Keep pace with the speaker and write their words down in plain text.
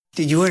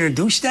Did you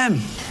introduce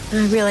them?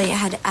 I really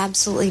had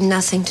absolutely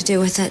nothing to do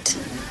with it.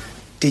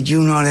 Did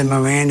you know that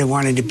Miranda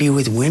wanted to be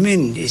with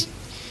women? Is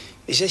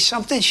there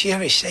something she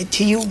ever said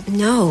to you?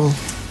 No,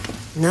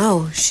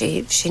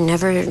 she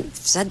never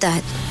said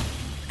that.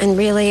 And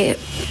really,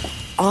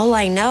 all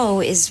I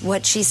know is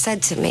what she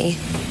said to me.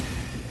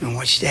 And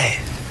what's that?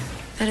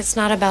 That it's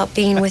not about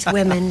being with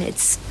women.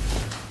 It's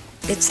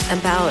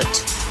about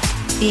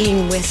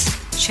being with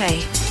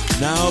Che.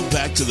 Now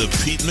back to the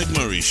Pete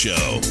McMurray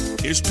Show.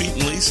 Here's Pete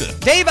and Lisa.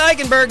 Dave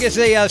Eigenberg is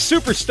a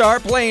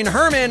superstar playing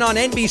Herman on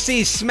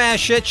NBC's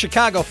smash hit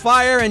Chicago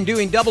Fire and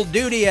doing double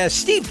duty as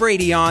Steve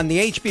Brady on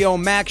the HBO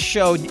Max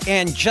show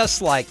And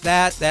Just Like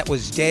That. That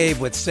was Dave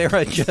with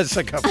Sarah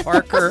Jessica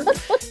Parker.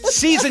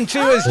 Season 2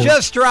 has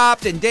just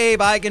dropped, and Dave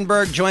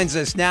Eigenberg joins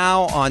us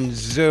now on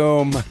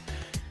Zoom.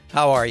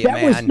 How are you,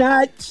 man?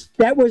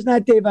 That was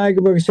not Dave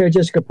Eigenberg and Sarah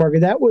Jessica Parker.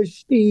 That was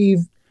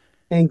Steve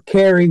and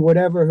Carrie,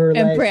 whatever her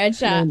and last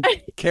Bradshaw. name.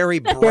 Carrie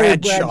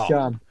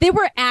Bradshaw. They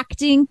were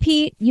acting,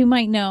 Pete. You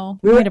might know.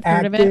 We You were might have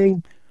heard of it.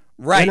 acting.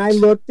 Right. And I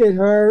looked at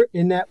her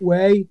in that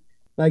way,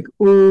 like,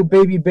 ooh,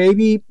 baby,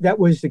 baby. That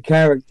was the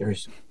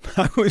characters.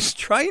 I was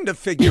trying to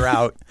figure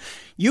out,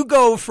 you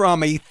go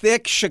from a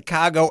thick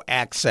Chicago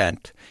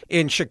accent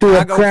in To a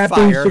Chicago crappy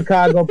Fire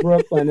Chicago,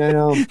 Brooklyn, I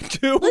know.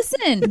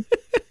 Listen.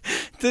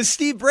 to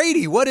Steve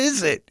Brady. What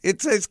is it?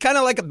 It's kind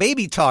of like a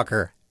baby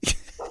talker.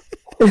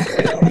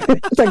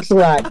 Thanks a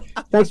lot.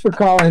 Thanks for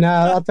calling.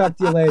 I'll talk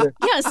to you later.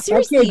 Yeah,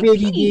 seriously. Okay,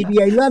 baby, Pete.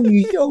 baby, I love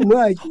you so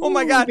much. Oh,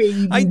 my Ooh, God.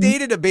 baby, I baby.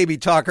 dated a baby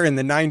talker in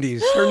the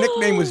 90s. Her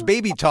nickname was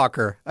Baby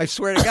Talker. I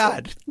swear to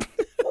God.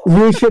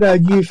 You should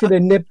have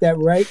nipped that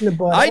right in the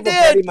butt. I have a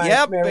buddy did. of mine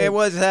Yep. married. It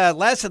was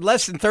lasted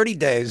less than 30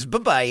 days.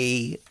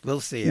 Bye-bye.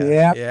 We'll see you.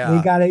 Yeah,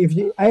 we got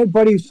it. I had a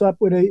buddy who slept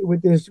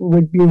with his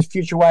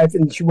future wife,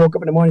 and she woke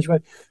up in the morning. She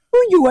went,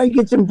 "Oh, you want to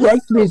get some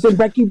breakfast and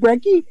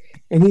brekkie?"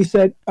 And he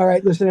said, "All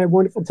right, listen, I had a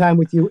wonderful time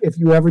with you. If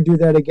you ever do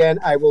that again,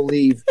 I will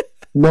leave.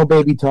 No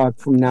baby talk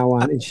from now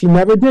on." And she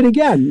never did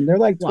again. They're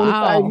like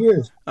 25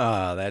 years.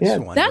 Oh, that's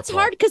wonderful. That's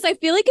hard because I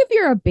feel like if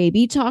you're a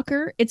baby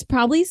talker, it's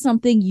probably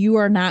something you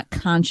are not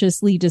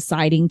consciously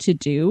deciding to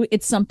do.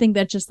 It's something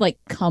that just like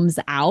comes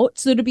out.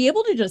 So to be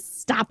able to just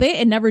stop it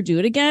and never do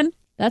it again,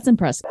 that's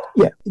impressive.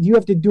 Yeah, you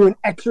have to do an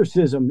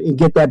exorcism and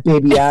get that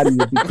baby out of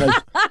you because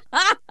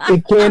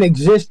it can't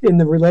exist in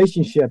the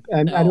relationship.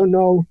 And I don't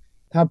know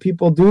how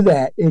people do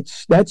that.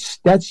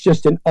 That's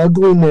just an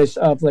ugliness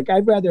of like,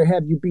 I'd rather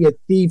have you be a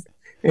thief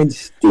and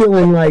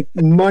stealing like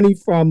money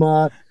from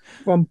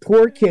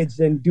poor kids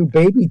than do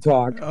baby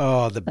talk.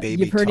 Oh, the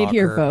baby You've heard it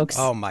here, folks.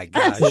 Oh, my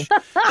gosh.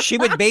 She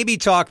would baby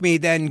talk me,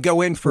 then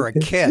go in for a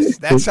kiss.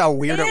 That's how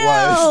weird it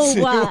was.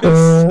 It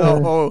was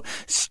so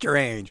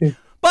strange.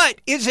 But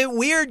is it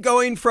weird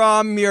going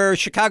from your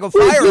Chicago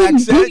Fire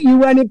accent? You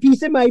want a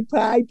piece of my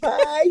pie?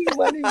 You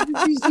want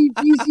a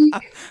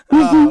piece?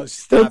 Oh,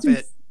 stop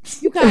it.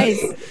 You guys,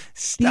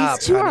 Stop,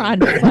 these two are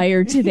on honey.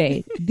 fire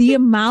today. The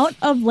amount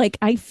of like,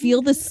 I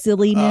feel the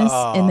silliness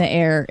in the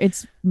air.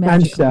 It's I'm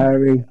magical.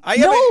 sorry.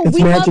 No,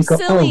 we magical.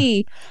 love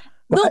silly.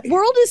 Oh. The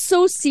world is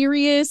so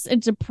serious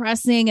and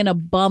depressing and a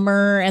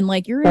bummer. And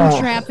like, you're in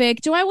traffic.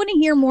 Do I want to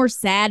hear more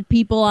sad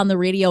people on the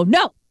radio?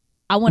 No,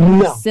 I want to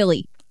hear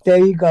silly. There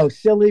you go,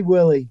 silly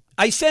Willy.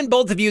 I send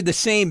both of you the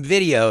same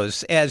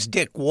videos as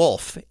Dick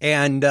Wolf,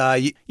 and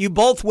you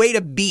both wait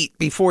a beat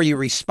before you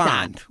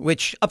respond,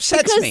 which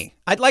upsets me.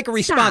 I'd like a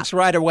response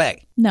right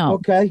away. No.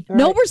 Okay. All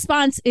No right.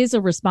 response is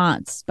a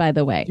response, by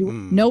the way.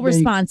 No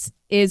response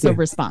is a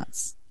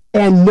response.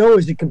 And no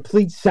is a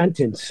complete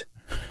sentence.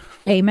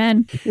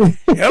 Amen.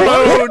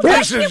 Hello,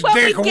 this is When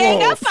Dick we gang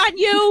Wolf. up on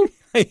you.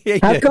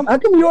 How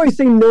come you always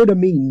say no to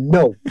me?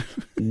 No.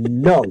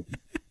 No.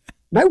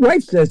 My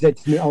wife says that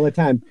to me all the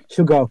time.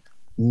 She'll go,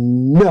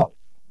 no.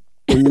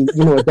 And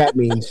you know what that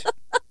means.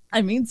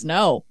 That means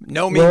no.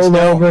 No means Roll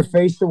no. over,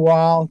 face the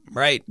wall,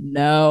 Right.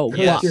 No.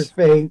 Yes. touch your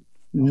face.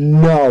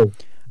 No.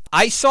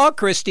 I saw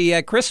Christy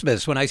at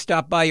Christmas when I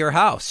stopped by your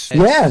house.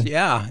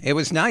 Yeah, it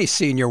was nice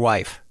seeing your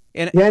wife.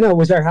 And Yeah, no,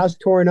 was our house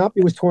torn up?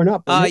 It was torn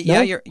up. wasn't it?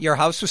 yeah, No? your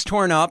house was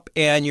torn up,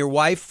 and your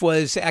wife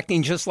was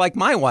acting just like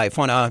my wife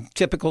on a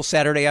typical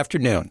Saturday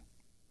afternoon.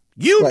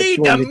 You What, need she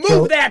to wanted to kill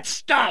move it? that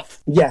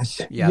stuff. Yes.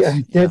 Yes. Yeah,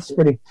 that's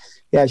pretty.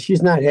 Yeah,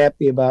 she's not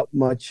happy about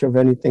much of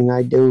anything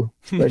I do,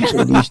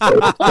 especially these days.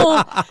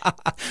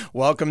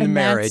 Welcome to And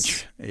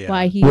marriage. that's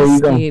why he There you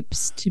go.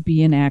 escapes to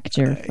be an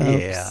actor, folks.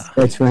 Yeah.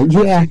 That's right.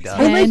 Yeah, does.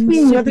 I like And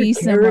being to other be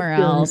somewhere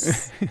characters.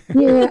 else.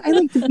 Yeah, I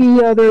like to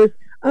be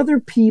other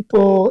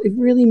people. It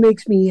really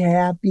makes me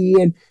happy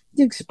and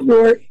to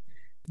explore.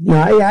 No,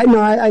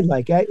 I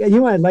like it. You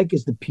know what I like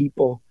is the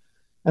people.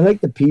 I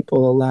like the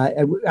people a lot.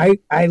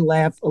 I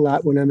laugh a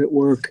lot when I'm at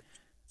work,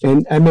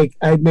 and I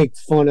make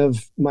fun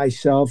of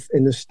myself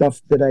and the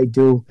stuff that I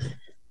do.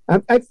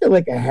 I feel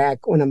like a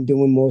hack when I'm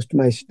doing most of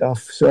my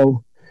stuff.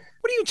 So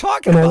What are you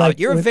talking about?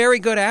 You're a very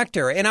good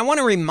actor. And I want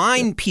to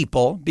remind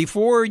people,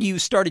 before you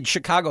started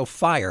Chicago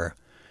Fire,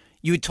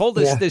 you told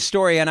us this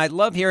story, and I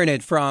love hearing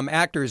it from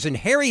actors. And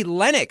Harry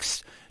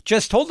Lennox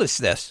just told us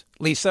this.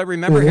 Lisa,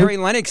 remember Harry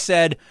Lennox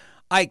said,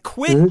 I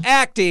quit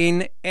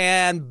acting,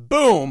 and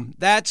boom,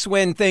 that's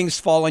when things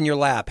fall in your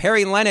lap.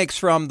 Harry Lennox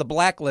from The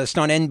Blacklist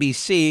on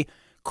NBC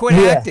quit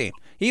acting.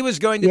 He was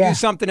going to do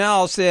something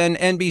else, and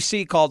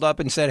NBC called up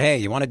and said, hey,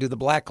 you want to do The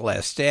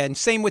Blacklist? And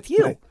same with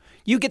you. Right.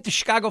 You get the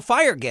Chicago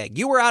Fire gig.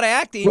 You were out of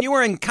acting. You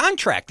were in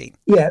contracting.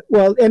 Yeah,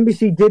 well,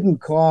 NBC didn't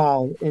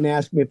call and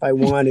ask me if I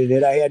wanted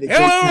it. I had to.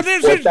 Hello,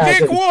 this is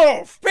Dick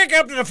Wolf. Pick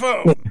up the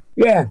phone.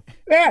 Yeah.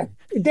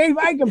 Dave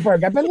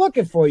Eigenberg, I've been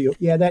looking for you.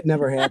 Yeah, that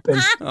never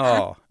happened.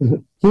 Oh.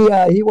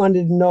 He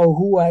wanted to know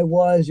who I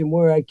was and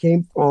where I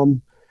came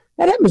from.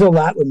 That happens a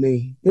lot with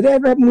me. Did that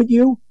ever happen with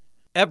you?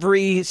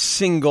 Every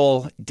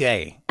single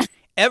day.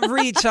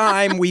 Every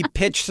time we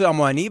pitch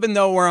someone, even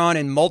though we're on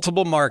in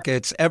multiple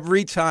markets,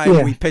 every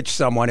time we pitch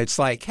someone, it's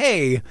like,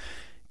 hey,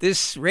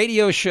 this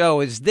radio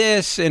show is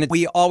this, and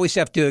we always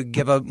have to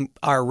give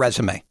our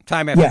resume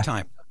time after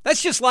time.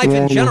 That's just life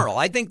in general.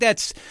 I think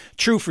that's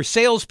true for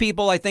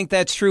salespeople. I think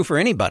that's true for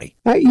anybody.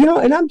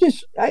 And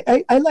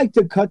I like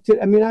to cut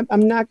to,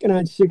 I'm knocking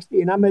on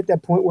 60, and I'm at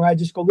that point where I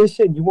just go,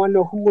 listen, you want to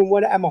know who and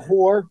what? I'm a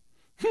whore.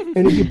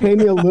 And if you pay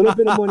me a little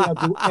bit of money, I'll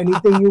do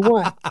anything you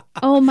want.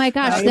 Oh, my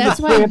gosh.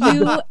 That's why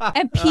you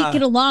and Pete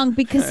get along,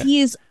 because he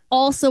is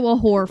also a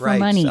whore for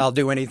money. I'll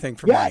do anything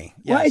for money.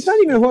 Yes. Well, it's not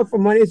even a whore for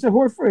money. It's a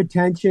whore for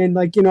attention.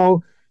 Like,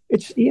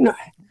 it's,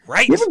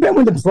 Right. You ever been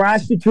with a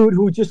prostitute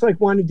who just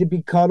wanted to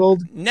be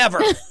cuddled? Never.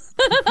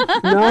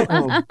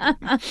 No.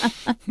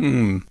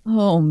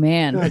 Oh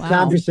man. Wow.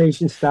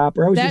 Conversation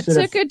stopper. That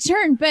took a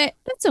turn, but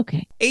that's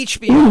okay.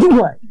 HBO.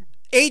 What?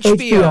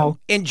 HBO.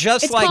 And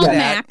just it's like called that.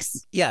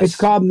 Max. Yes. It's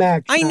called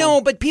Max. I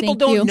know, but people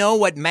don't know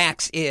what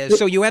Max is.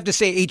 So you have to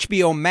say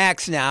HBO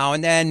Max now,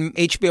 and then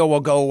HBO will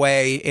go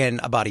away in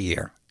about a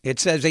year. It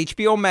says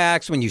HBO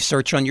Max when you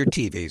search on your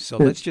TV. So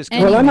let's just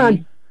go.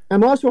 Well,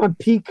 I'm also on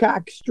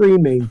Peacock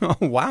streaming. Oh,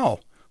 wow.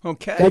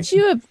 Okay. Would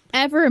you have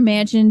ever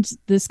imagined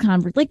this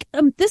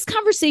this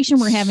conversation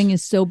we're having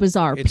is so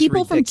bizarre. It's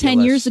People ridiculous. from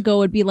 10 years ago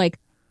would be like,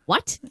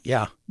 what?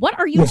 Yeah. What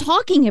are you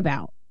talking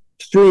about?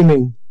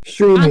 Streaming.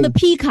 On the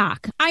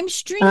Peacock. I'm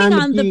streaming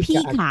on the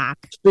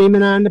Peacock.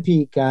 Streaming on the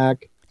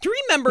Peacock. Do you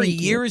remember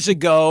years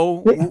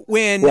ago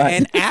when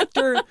an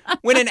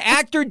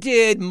actor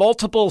did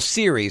multiple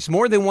series,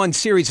 more than one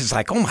series? It's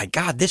like, oh my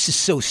God, this is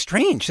so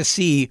strange to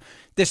see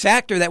this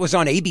actor that was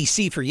on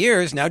ABC for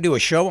years now do a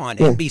show on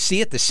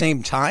NBC at the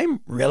same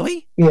time.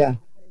 Really? Yeah.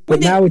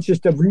 But now it's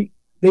just they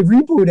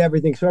reboot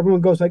everything, so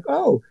everyone goes like,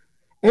 oh,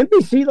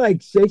 NBC,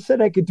 they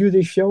said I could do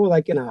this show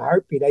in a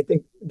heartbeat. I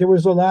think there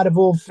was a lot of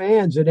old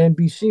fans at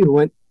NBC who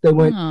went,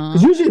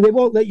 because usually they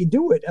won't let you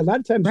do it. A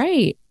lot of times,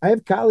 right? I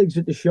have colleagues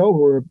at the show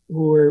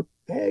who are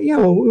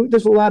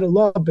there's a lot of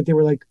love, but they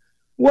were like,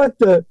 "What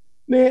the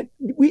man?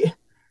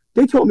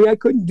 They told me I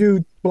couldn't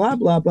do blah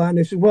blah blah." And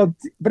I said, "Well,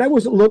 but I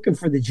wasn't looking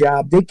for the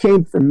job. They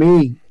came for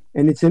me,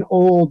 and it's an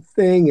old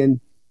thing. And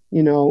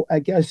I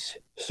guess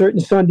certain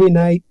Sunday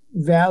night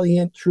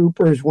valiant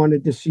troopers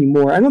wanted to see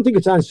more. I don't think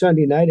it's on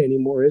Sunday night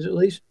anymore, is it,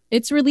 Lisa?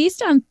 It's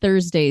released on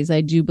Thursdays, I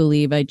do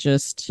believe. I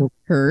just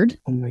heard.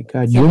 Oh my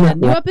God.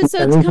 New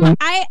episodes come out.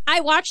 I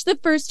watched the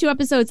first 2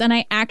 episodes, and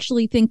I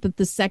actually think that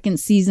the second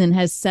season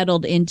has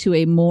settled into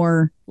a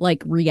more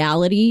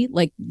reality.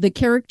 The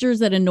characters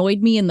that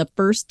annoyed me in the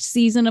first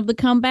season of The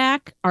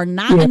Comeback are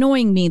not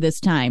annoying me this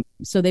time.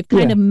 So they've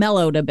kind of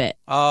mellowed a bit.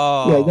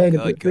 Oh, yeah, they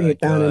had to bring it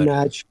down a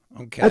notch.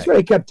 Okay. That's what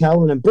I kept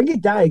telling them. Bring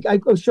it down. I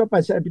go show up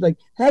outside. I'd be like,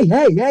 hey,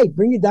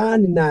 bring it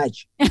down a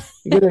notch.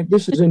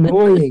 This is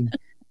annoying.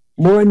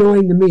 More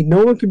annoying to me.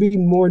 No one could be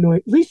more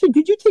annoying. Lisa,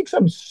 did you take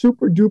some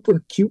super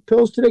duper cute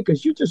pills today?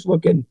 Because you're just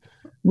looking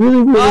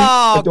really, really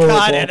adorable.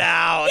 Cut it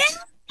out. Yeah.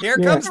 Here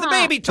comes the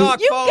baby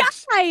talk,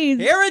 folks. Guys,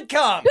 here it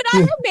comes. Could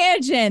I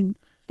imagine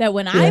that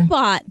when I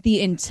bought the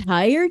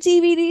entire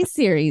DVD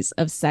series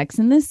of Sex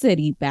and the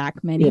City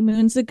back many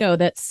moons ago,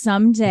 that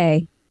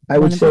someday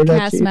one of the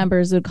cast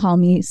members would call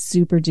me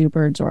super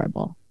duper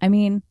adorable? I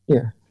mean,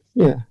 yeah.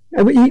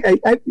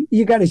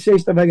 You got to say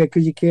stuff like that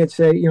because you can't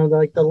say,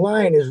 the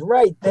line is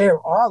right there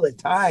all the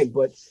time.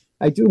 But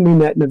I do mean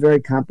that in a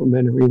very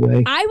complimentary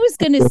way. I was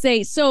going to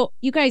say, so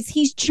you guys,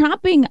 he's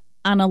chomping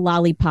on a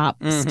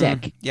lollipop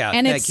stick. Yeah,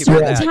 and thank you for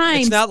that.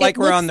 It's not like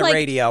we're on the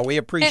radio. We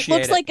appreciate it. It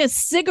looks like a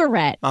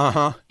cigarette.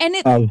 Uh-huh. And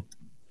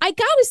I got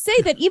to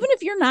say that even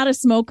if you're not a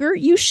smoker,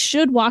 you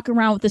should walk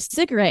around with a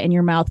cigarette in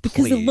your mouth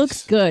because it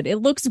looks good. It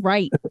looks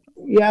right.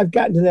 Yeah, I've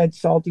gotten to that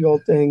salty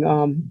old thing.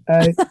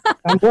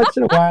 Once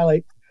in a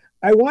while,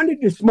 I wanted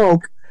to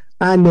smoke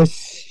on the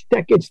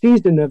second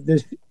season of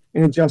this,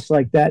 and just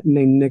like that, and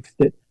they nixed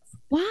it.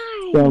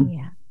 Why? So,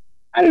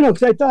 I don't know,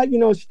 because I thought,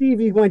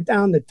 Stevie went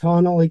down the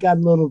tunnel. He got a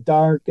little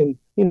dark, and,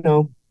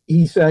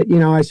 he said,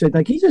 I said,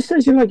 he just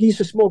says, he used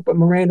to smoke, but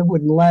Miranda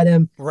wouldn't let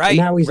him. Right. And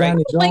now he's on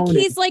his own.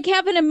 He's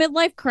having a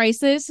midlife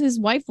crisis. His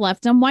wife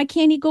left him. Why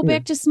can't he go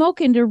back to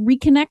smoking to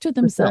reconnect with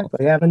himself?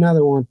 I have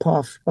another one,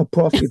 a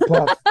puffy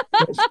puff.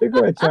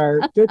 Cigarettes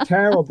they're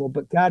terrible,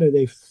 but God, are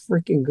they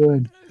freaking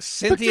good.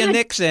 Cynthia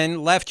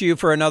Nixon left you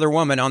for another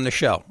woman on the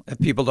show, if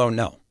people don't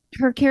know.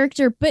 Her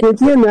character, but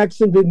Cynthia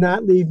Nixon did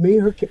not leave me.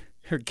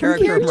 Her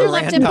character character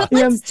left in, Miranda. but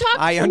let's talk.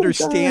 I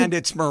understand God.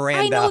 it's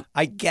Miranda.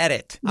 I get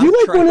it. You're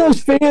like one of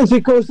those fans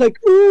that goes like,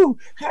 "Ooh,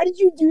 how did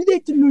you do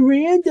that to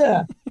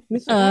Miranda?"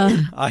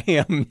 I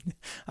am.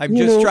 I'm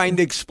just trying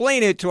to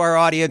explain it to our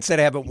audience that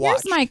haven't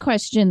watched. Here's my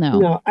question, though.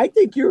 No, I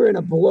think you're in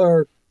a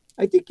blur.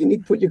 I think you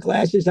need to put your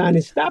glasses on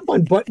and stop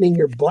unbuttoning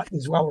your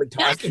buttons while we're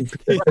talking.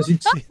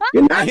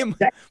 You're not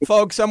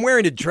Folks, I'm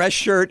wearing a dress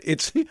shirt.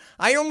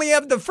 I only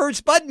have the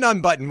first button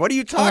unbuttoned. What are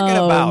you talking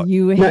about?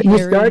 You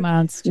hairy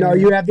monster. No,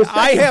 you have the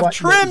I have button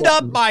trimmed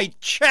up unbuttoned. my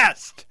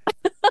chest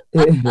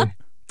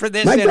for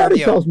this My daughter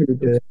interview. tells me to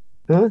do it.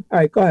 Huh? All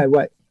right, go ahead.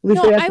 What?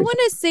 No, I want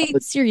to say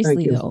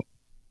seriously, though.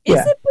 Is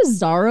it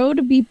bizarro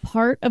to be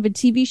part of a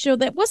TV show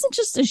that wasn't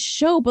just a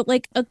show, but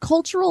like a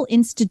cultural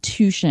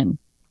institution?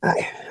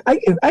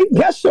 I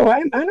guess so.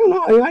 I don't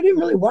know. I didn't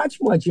really watch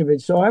much of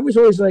it. So I was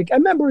always like, I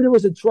remember there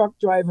was a truck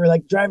driver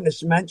like driving a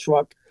cement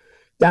truck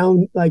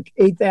down like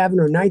 8th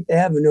Avenue or 9th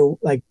Avenue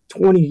like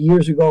 20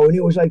 years ago. And he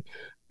was like,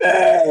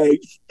 "Hey,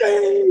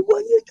 Steve,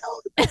 what are you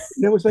doing?"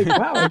 And I was like,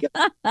 wow, I guess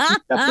I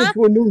stepped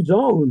into a new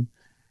zone,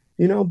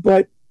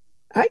 but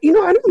I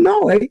don't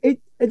know.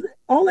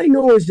 All I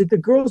know is that the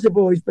girls have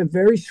always been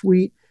very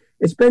sweet.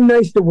 It's been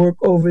nice to work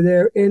over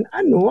there. And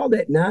I don't know all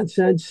that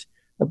nonsense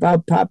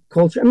about pop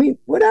culture. I mean,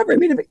 whatever. I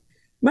mean,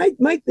 my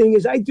thing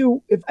is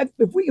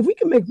if we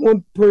can make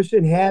one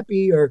person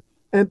happy or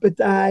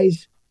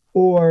empathize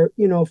or,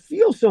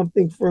 feel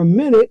something for a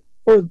minute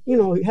or,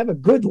 have a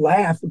good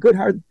laugh, a good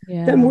heart,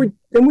 then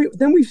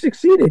we've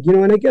succeeded,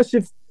 and I guess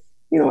if,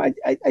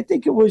 I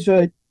think it was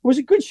a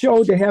good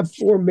show to have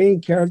 4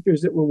 main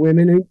characters that were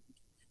women, and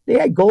they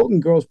had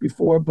Golden Girls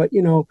before, but,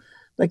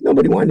 like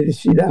nobody wanted to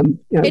see them.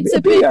 It's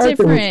a bit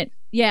different.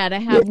 To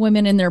have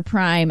women in their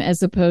prime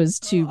as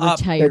opposed to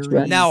retirees.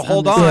 Right. Now,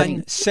 hold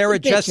on. Sarah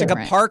Jessica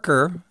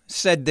Parker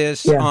said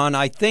this on,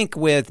 I think,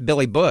 with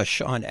Billy Bush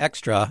on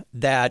Extra,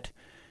 that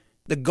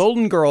the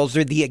Golden Girls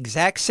are the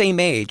exact same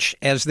age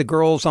as the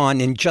girls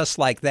on In Just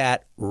Like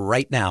That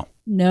right now.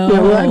 No.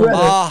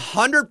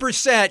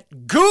 100%.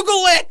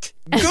 Google it.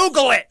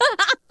 Google it.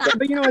 But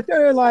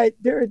what?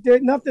 They're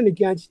nothing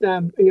against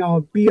them.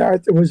 B.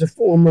 Arthur was a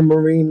former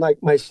Marine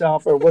like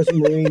myself, or was a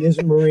Marine, is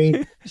a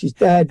Marine. She's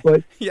dead,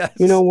 but yes.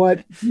 You know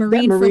what?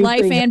 Marine for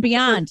life thing, and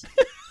beyond.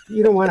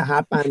 You don't want to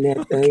hop on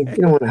that thing. You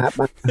don't want to hop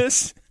on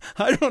this.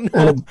 I don't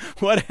know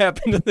what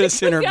happened to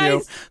this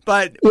interview,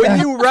 but when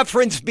you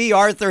reference B.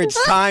 Arthur,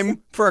 it's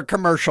time for a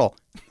commercial.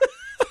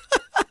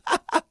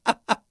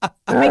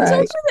 I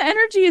told you the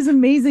energy is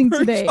amazing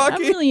today.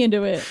 I'm really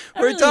into it.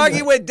 We're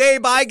talking with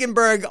Dave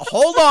Eigenberg.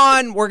 Hold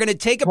on. We're going to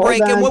take a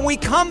break. And when we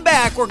come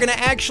back, we're going to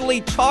actually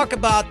talk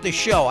about the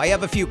show. I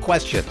have a few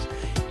questions.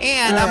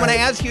 And I'm going to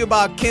ask you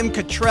about Kim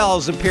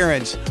Cattrall's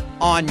appearance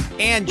on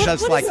And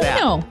Just Like That.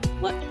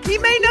 He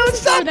may know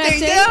something.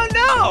 You don't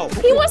know.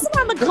 He wasn't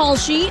on the call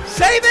sheet.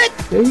 Save it.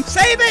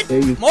 Save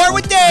it. More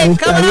with Dave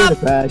coming up.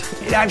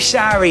 I'm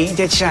sorry.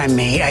 That's on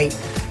me.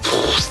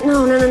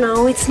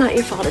 No. It's not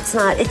your fault. It's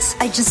not.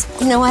 I just,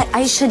 you know what?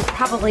 I should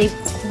probably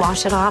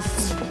wash it off.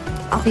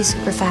 I'll be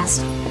super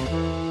fast.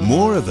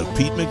 More of the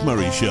Pete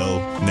McMurray Show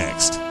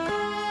next.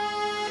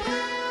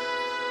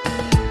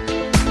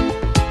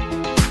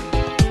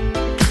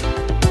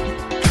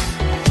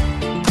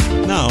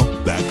 Now,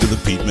 back to the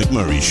Pete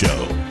McMurray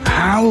Show.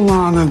 How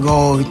long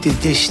ago did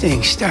this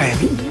thing start?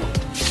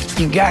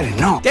 You gotta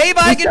know. Dave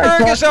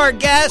Eigenberg is our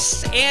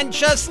guest, and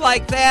Just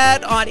Like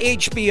That on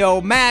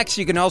HBO Max.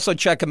 You can also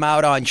check him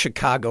out on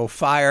Chicago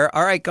Fire.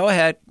 All right, go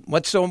ahead.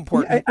 What's so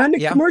important? On the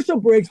commercial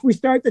breaks, we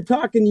start to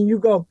talk, and you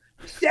go,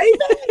 "Say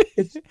that."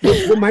 It's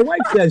what my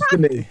wife says to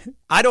me.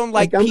 I don't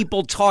like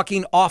people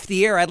talking off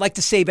the air. I'd like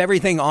to save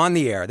everything on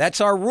the air.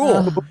 That's our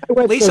rule.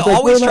 Lisa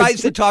always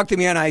tries to talk to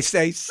me, and I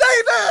say, "Save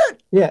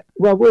it!" Yeah,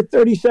 well, we're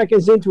 30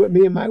 seconds into it,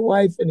 me and my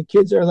wife, and the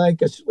kids are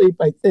like asleep,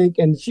 I think,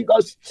 and she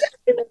goes, "Save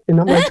it!" And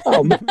I'm like,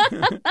 "Oh,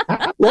 man,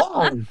 how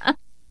long?"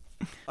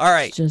 All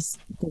right. It's just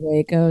the way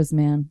it goes,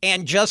 man.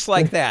 And Just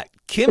Like That,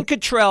 Kim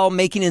Cattrall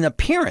making an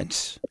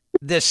appearance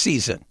this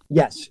season.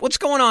 Yes. What's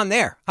going on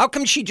there? How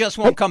come she just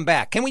won't come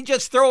back? Can we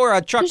just throw her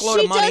a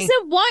truckload of money? She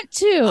doesn't want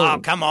to. Oh,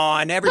 come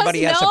on.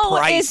 Everybody has a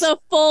price. It's a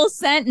full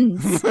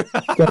sentence.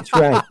 That's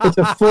right. It's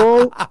a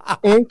full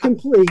and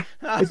complete.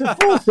 It's a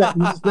full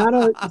sentence. It's not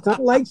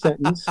a light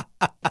sentence.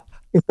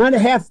 It's not a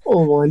half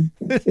full one.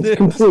 It's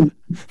complete.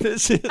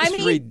 This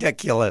is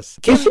ridiculous.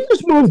 She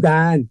just moved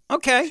on.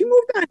 Okay. She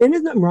moved on. And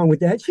there's nothing wrong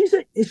with that. She's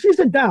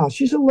a doll.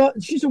 She's a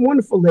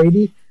wonderful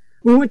lady.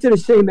 We went to the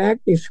same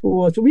acting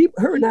school. So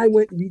her and I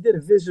went and we did a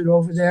visit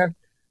over there.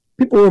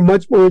 People were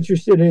much more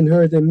interested in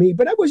her than me,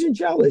 but I wasn't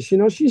jealous.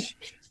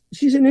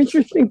 She's an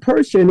interesting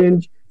person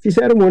and she's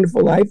had a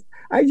wonderful life.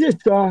 I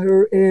just saw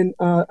her and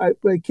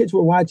my kids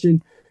were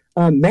watching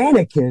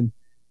Mannequin.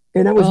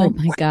 And I was oh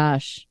my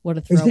gosh, what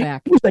a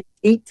throwback. It was like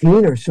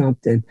 18 or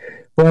something.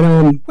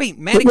 But wait,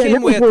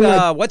 Mannequin with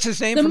what's his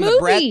name from movie. the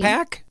Brat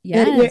Pack?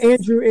 Yes.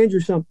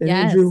 Andrew something.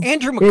 Yes.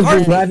 Andrew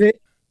McCarthy. Andrew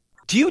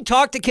Do you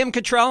talk to Kim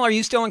Cattrall? Are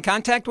you still in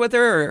contact with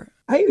her?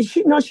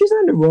 She's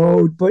on the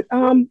road, but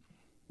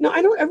No,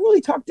 I don't ever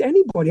really talk to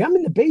anybody. I'm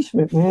in the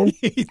basement, man.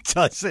 He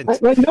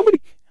doesn't. Nobody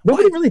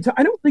really talk.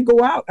 I don't really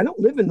go out. I don't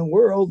live in the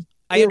world.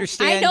 I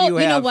understand. I know.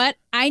 You know what?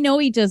 I know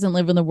he doesn't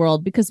live in the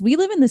world because we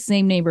live in the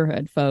same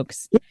neighborhood,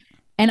 folks. Yeah.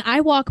 And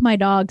I walk my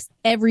dogs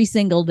every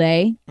single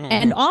day,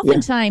 and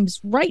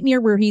oftentimes right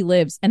near where he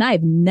lives. And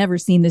I've never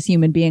seen this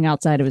human being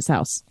outside of his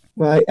house.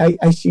 Well,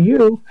 I see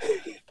you.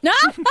 No,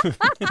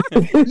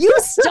 you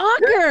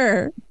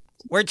stalker.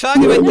 We're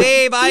talking with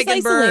Dave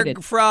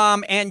Eigenberg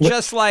from And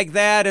Just Like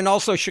That, and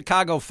also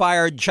Chicago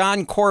Fire.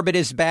 John Corbett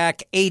is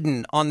back.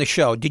 Aiden on the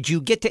show. Did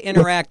you get to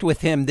interact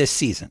with him this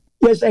season?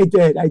 Yes, I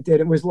did.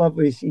 It was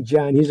lovely to see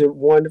John. He's a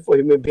wonderful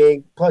human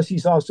being. Plus,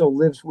 he's also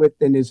lives with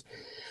and is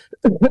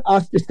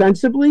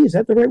ostensibly, is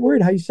that the right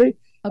word? How you say?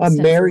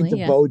 Married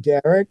to Bo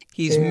Derek.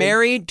 He's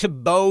married to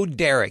Bo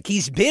Derek.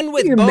 He's been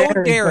with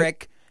Bo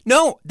Derek.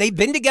 No, they've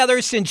been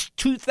together since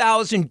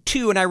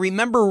 2002, and I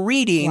remember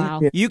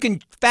reading, you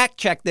can fact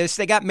check this,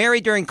 they got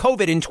married during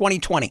COVID in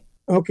 2020.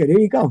 Okay, there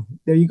you go.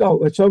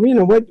 So, you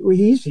know what,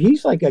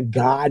 he's like a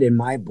god in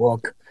my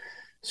book.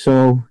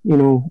 So, you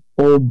know,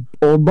 old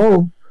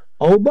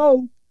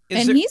Bo.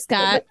 He's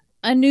got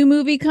a new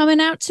movie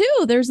coming out,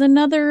 too. There's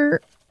another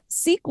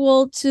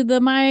sequel to the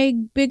My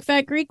Big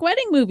Fat Greek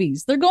Wedding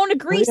movies. They're going to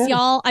Greece,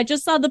 y'all. I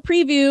just saw the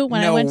preview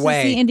when I went to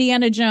see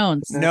Indiana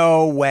Jones.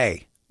 No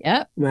way.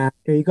 Yep. There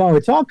you go.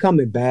 It's all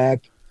coming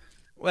back.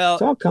 Well,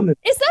 it's all coming.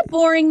 Is that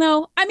boring,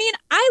 though? I mean,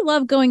 I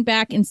love going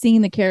back and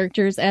seeing the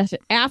characters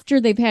after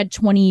they've had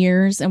 20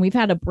 years and we've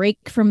had a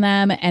break from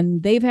them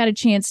and they've had a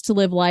chance to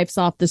live lives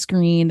off the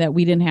screen that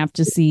we didn't have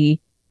to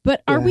see.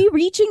 But are we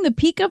reaching the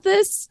peak of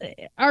this?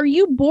 Are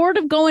you bored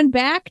of going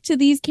back to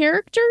these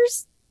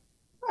characters?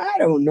 I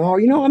don't know.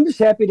 You know, I'm just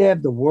happy to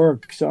have the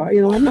work. So,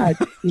 you know, I'm not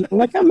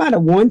I'm not a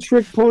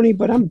one-trick pony,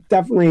 but I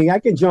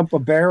can jump a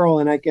barrel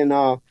and I can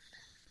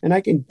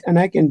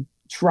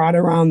trot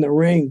around the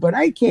ring, but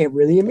I can't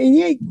really. I mean,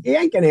 you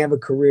ain't gonna have a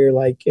career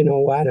like, you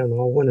know, I don't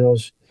know, one of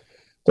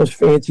those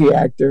fancy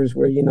actors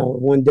where, you know,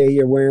 one day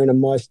you're wearing a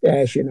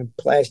mustache and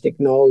a plastic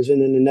nose,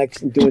 and then the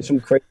next doing some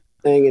crazy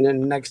thing, and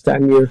then the next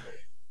time you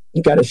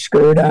got a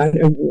skirt on.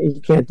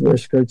 You can't wear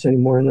skirts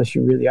anymore unless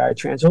you really are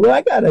trans. Well,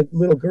 I got a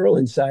little girl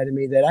inside of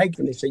me that I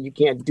can say you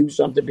can't do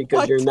something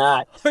because you're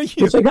not.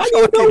 It's like, how do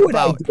you know what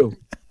I do?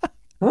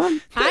 Huh?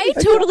 I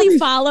totally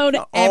followed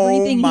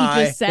everything he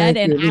just said,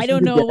 and I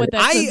don't know what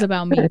that says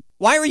about me.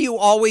 Why are you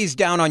always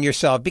down on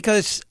yourself?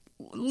 Because,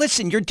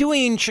 listen, you're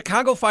doing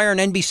Chicago Fire and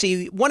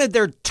NBC, one of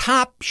their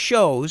top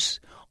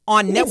shows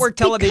on network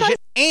television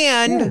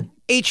and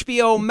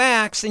HBO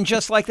Max, and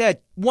Just Like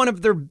That, one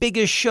of their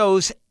biggest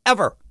shows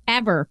ever.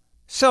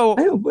 So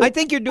I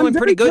think you're doing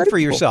pretty good for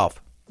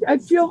yourself. I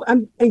feel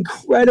I'm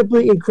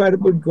incredibly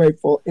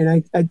grateful, and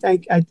I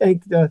think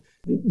the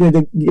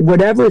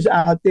whatever's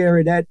out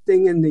there, that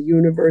thing in the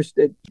universe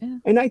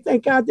and I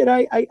thank God that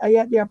I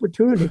had the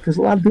opportunity, because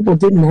a lot of people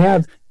didn't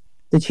have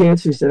the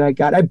chances that I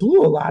got. I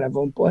blew a lot of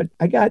them, but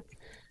I got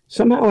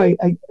somehow I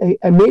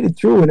made it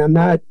through, and I'm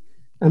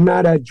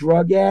not a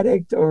drug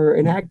addict or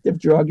an active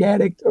drug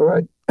addict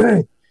or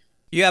a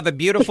You have a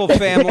beautiful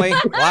family.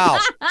 Wow.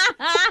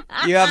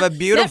 You have a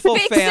beautiful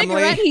that family.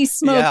 Cigarette he's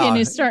smoking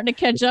is starting to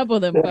catch up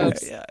with him,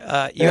 folks. You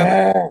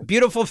have a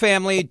beautiful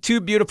family,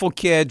 2 beautiful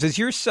kids. Is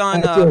your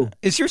son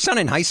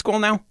in high school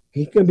now?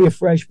 He's going to be a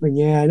freshman,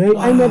 yeah. And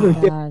I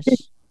never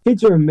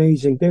kids are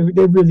amazing. They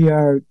really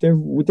are. They're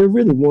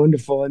really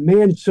wonderful. And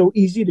man, it's so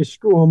easy to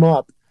screw them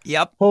up.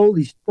 Yep.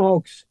 Holy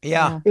smokes.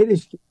 Yeah. It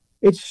is.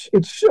 It's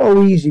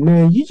so easy,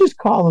 man. You just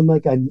call them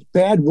like a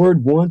bad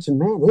word once, and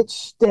man, it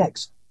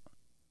sticks.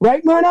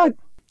 Right, Myrna?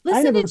 Listen,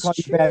 I never it's called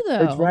you true, bad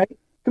though. words, right?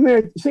 Come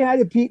here. Say hi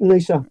to Pete and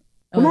Lisa.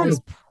 Come on.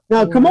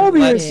 Now, come over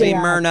here and Let's say see,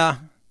 hi.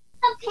 Myrna.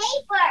 A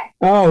paper.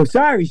 Oh,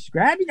 sorry. She's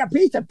grabbing a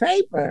piece of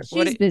paper.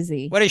 She's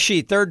busy. What is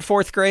she, 3rd,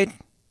 4th grade?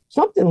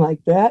 Something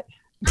like that.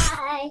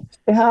 Hi.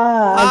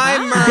 Hi,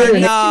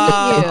 Myrna.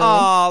 Hi.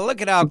 Oh,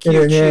 look at how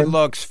cute she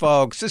looks,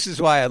 folks. This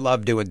is why I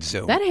love doing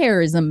Zoom. That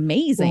hair is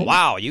amazing.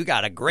 Wow, you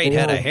got a great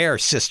head of hair,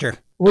 sister.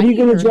 What are you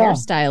going to draw?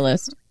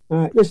 Hairstylist. All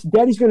right, listen,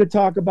 Daddy's going to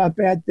talk about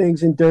bad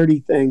things and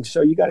dirty things,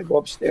 so you got to go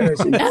upstairs.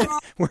 And, that's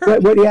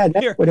what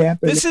happened.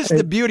 This is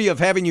the beauty of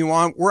having you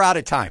on. We're out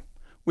of time.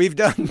 We've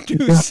done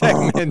 2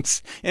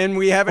 segments, and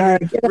we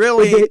haven't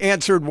really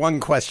answered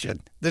one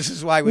question. This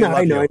is why we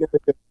love you.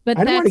 But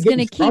that's going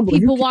to keep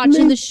people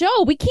watching the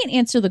show. We can't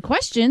answer the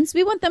questions.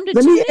 We want them to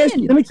tune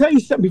in. Let me tell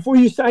you something before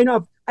you sign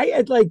off. I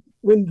had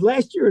when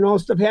last year and all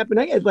stuff happened,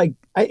 I had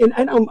I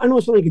know I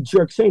sound like a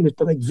jerk saying this,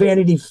 but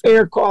Vanity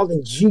Fair called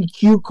and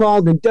GQ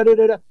called and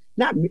da-da-da-da.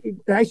 Not me.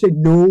 I said,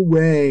 no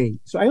way.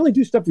 So I only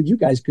do stuff with you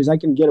guys because I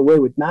can get away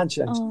with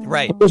nonsense. Oh.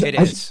 Right, it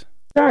is.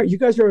 Sorry, you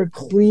guys are a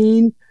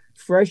clean,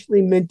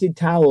 freshly minted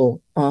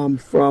towel from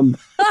Maine.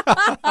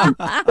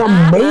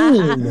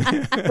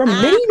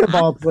 From Maine, of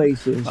all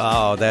places.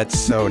 Oh, that's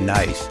so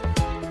nice.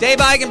 Dave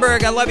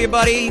Eigenberg, I love you,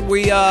 buddy.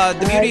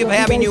 The beauty of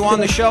having you on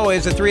the show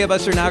is the 3 of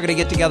us are now going to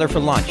get together for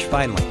lunch,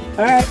 finally.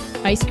 All right.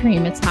 Ice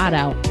cream. It's hot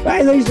out.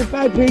 Bye, Lisa.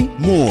 Bye, Pete.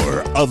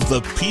 More of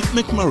the Pete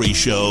McMurray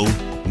Show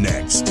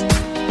next.